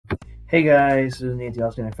Hey guys, this is Nancy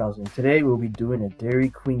Austin 9000. Today we'll be doing a Dairy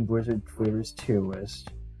Queen Blizzard flavors tier list.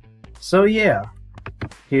 So yeah,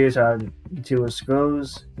 here's how the tier list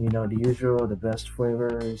goes. You know the usual, the best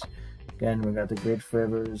flavors. Again, we got the great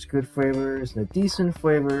flavors, good flavors, the decent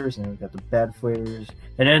flavors, and we got the bad flavors,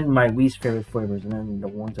 and then my least favorite flavors, and then the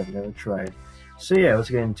ones I've never tried. So yeah, let's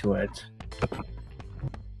get into it.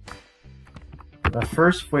 The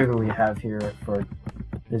first flavor we have here for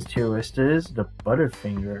this tier list is the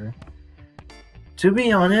Butterfinger. To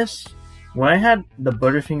be honest, when I had the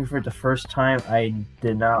Butterfinger for the first time, I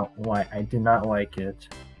did not like it.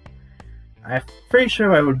 I'm pretty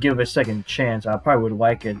sure I would give it a second chance. I probably would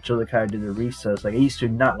like it just like I did the Reese's. Like I used to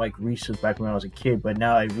not like Reese's back when I was a kid, but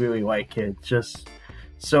now I really like it. Just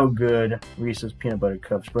so good, Reese's peanut butter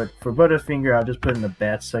cups. But for Butterfinger, I'll just put it in the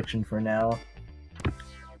bad section for now.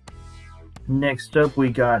 Next up,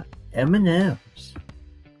 we got M&M's.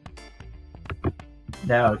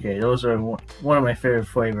 Now, okay, those are one of my favorite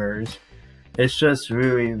flavors. It's just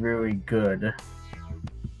really, really good.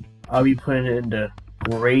 I'll be putting it into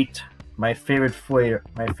great, my favorite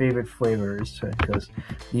flavors, because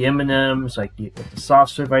the M&M's, like the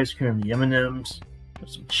soft serve ice cream, the M&M's,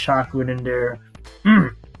 there's some chocolate in there.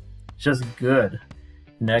 Just good.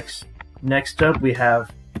 Next up, we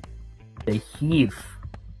have the Heath.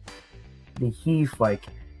 The Heath, like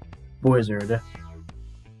Blizzard.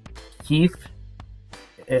 Heath.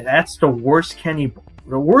 That's the worst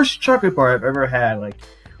chocolate bar I've ever had. Like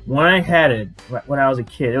when I had it when I was a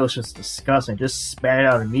kid, it was just disgusting. Just spat it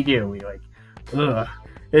out immediately. Like, ugh.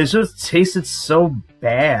 It just tasted so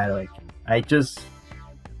bad. Like like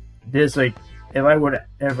if I would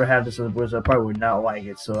ever have this in the Blizzard, I probably would not like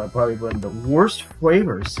it. So I probably put in the worst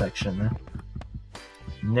flavors section.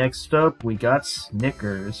 Next up, we got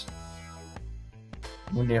Snickers.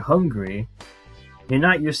 When you're hungry, you're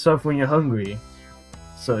not yourself when you're hungry.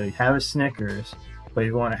 So you have a Snickers, but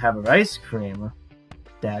you want to have an ice cream,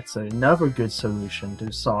 that's another good solution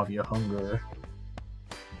to solve your hunger.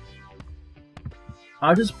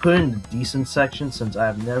 I'll just put in the decent section since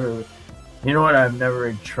I've never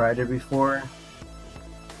tried it before.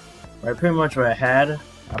 Right, pretty much what I had,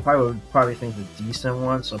 I probably think the decent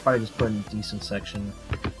one, so I'll probably just put in the decent section.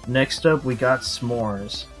 Next up, we got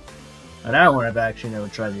s'mores. And that one I've actually never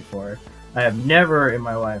tried before. I have never in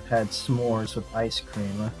my life had s'mores with ice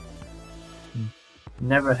cream.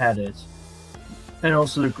 Never had it. And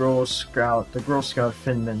also the Girl Scout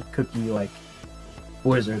Thin Mint cookie like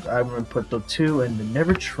Blizzards. I'm gonna put the two in the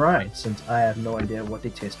never tried since I have no idea what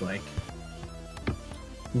they taste like.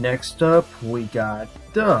 Next up, we got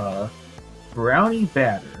the Brownie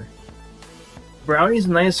Batter. Brownies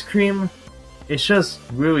and ice cream, it's just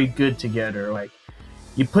really good together. Like,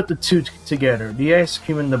 you put the two together, the ice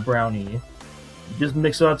cream and the brownie. You just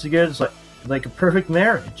mix it all together. It's like a perfect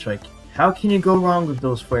marriage. Like, how can you go wrong with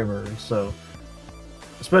those flavors? So,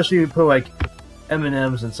 especially if you put like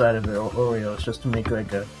M&M's inside of it or Oreos just to make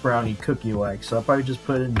like a brownie cookie like. So I'll probably just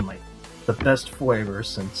put it in like the best flavor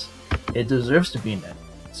since it deserves to be in that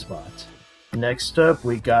spot. Next up,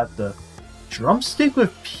 we got the drumstick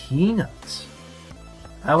with peanuts.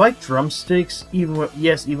 I like drumsticks even with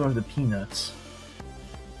the peanuts.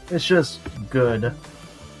 It's just good.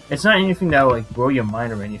 It's not anything that will like blow your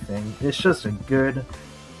mind or anything. It's just a good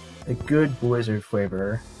Blizzard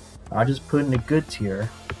flavor. I'll just put in a good tier.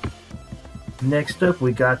 Next up,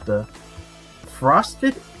 we got the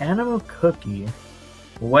Frosted Animal Cookie.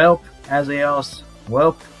 I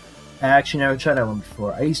actually never tried that one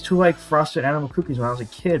before. I used to like Frosted Animal Cookies when I was a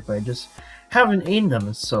kid, but I just haven't eaten them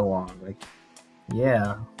in so long. Like,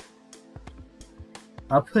 yeah.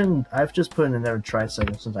 I've just put in a never tried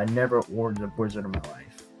section since I never ordered a Blizzard in my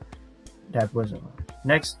life. That wasn't one.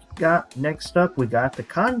 Next up, we got the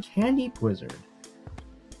Cotton Candy Blizzard.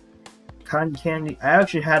 Cotton Candy, I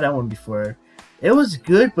actually had that one before. It was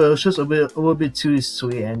good, but it was just a little bit too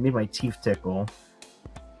sweet and made my teeth tickle.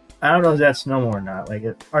 I don't know if that's normal or not. Like,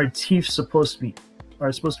 our teeth are supposed to be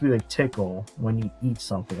like tickle when you eat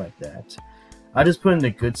something like that. I just put in the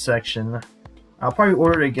good section. I'll probably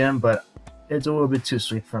order it again, but it's a little bit too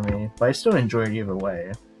sweet for me, but I still enjoy it either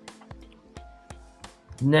way.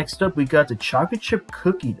 Next up, we got the chocolate chip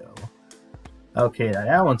cookie dough. Okay, now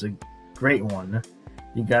that one's a great one.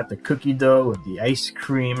 You got the cookie dough with the ice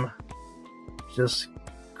cream. Just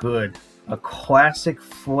good. A classic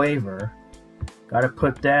flavor. Gotta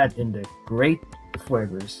put that in the great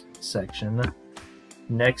flavors section.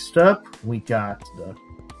 Next up, we got the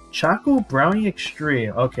Choco Brownie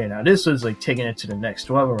Extreme. Okay, now this is like taking it to the next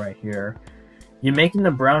level right here. You're making the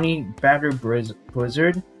brownie batter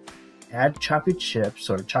blizzard, add chocolate chips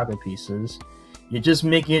or chocolate pieces. You're just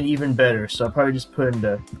making it even better, so I'll probably just put in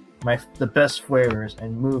the the best flavors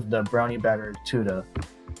and move the brownie batter to the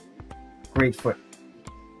great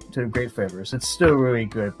flavors. It's still really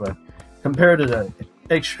good, but compared to the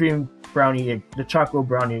extreme brownie, the chocolate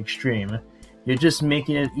brownie extreme, you're just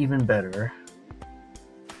making it even better.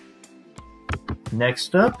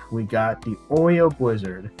 Next up, we got the Oreo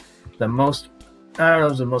Blizzard. I don't know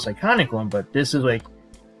if it's the most iconic one, but this is like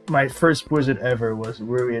my first Blizzard ever was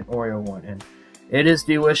really an Oreo one, and it is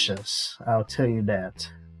delicious. I'll tell you that.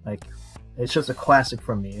 Like, it's just a classic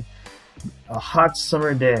for me. A hot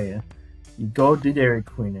summer day, you go to Dairy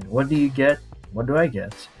Queen, and what do you get? What do I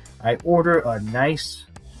get? I order a nice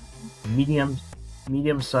medium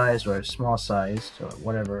size or a small size or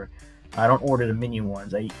whatever. I don't order the mini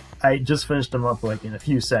ones. I just finished them up like in a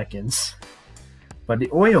few seconds. But the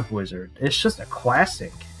Oreo Blizzard, it's just a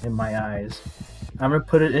classic in my eyes. I'm gonna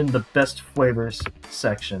put it in the best flavors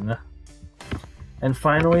section. And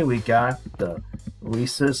finally, we got the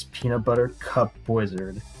Reese's Peanut Butter Cup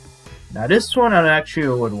Blizzard. Now this one I actually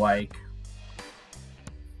would like.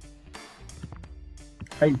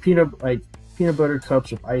 Peanut butter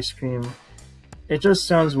cups with ice cream. It just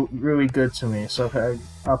sounds really good to me, so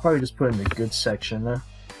I'll probably just put it in the good section.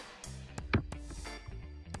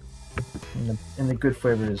 In the good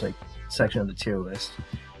flavors like section of the tier list.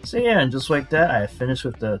 So yeah, and just like that, I finished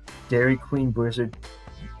with the Dairy Queen Blizzard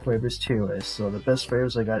flavors tier list. So the best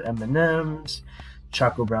flavors, I got M&M's,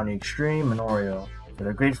 Chocolate Brownie Extreme, and Oreo. For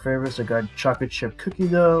the great flavors, I got Chocolate Chip Cookie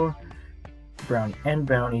Dough,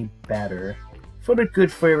 Brownie Batter. For the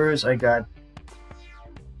good flavors, I got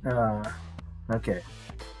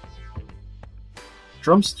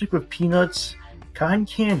Drumstick with Peanuts, Cotton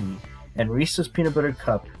Candy, and Reese's Peanut Butter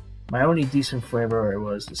Cup. My only decent flavor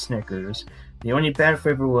was the Snickers. The only bad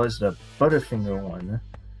flavor was the Butterfinger one.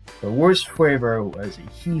 The worst flavor was a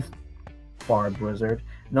Heath Bar Blizzard.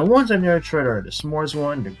 And the ones I've never tried are the S'mores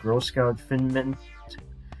one, the Girl Scout Thin Mint,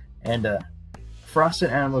 and the Frosted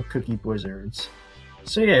Animal Cookie Blizzards.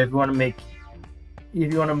 So yeah, if you want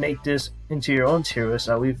to make this into your own tier list,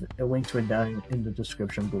 I'll leave a link to it down in the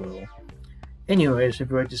description below. Anyways, if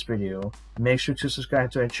you like this video, make sure to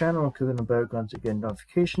subscribe to our channel and click on the bell icon to get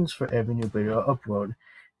notifications for every new video I upload.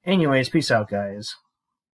 Anyways, peace out, guys.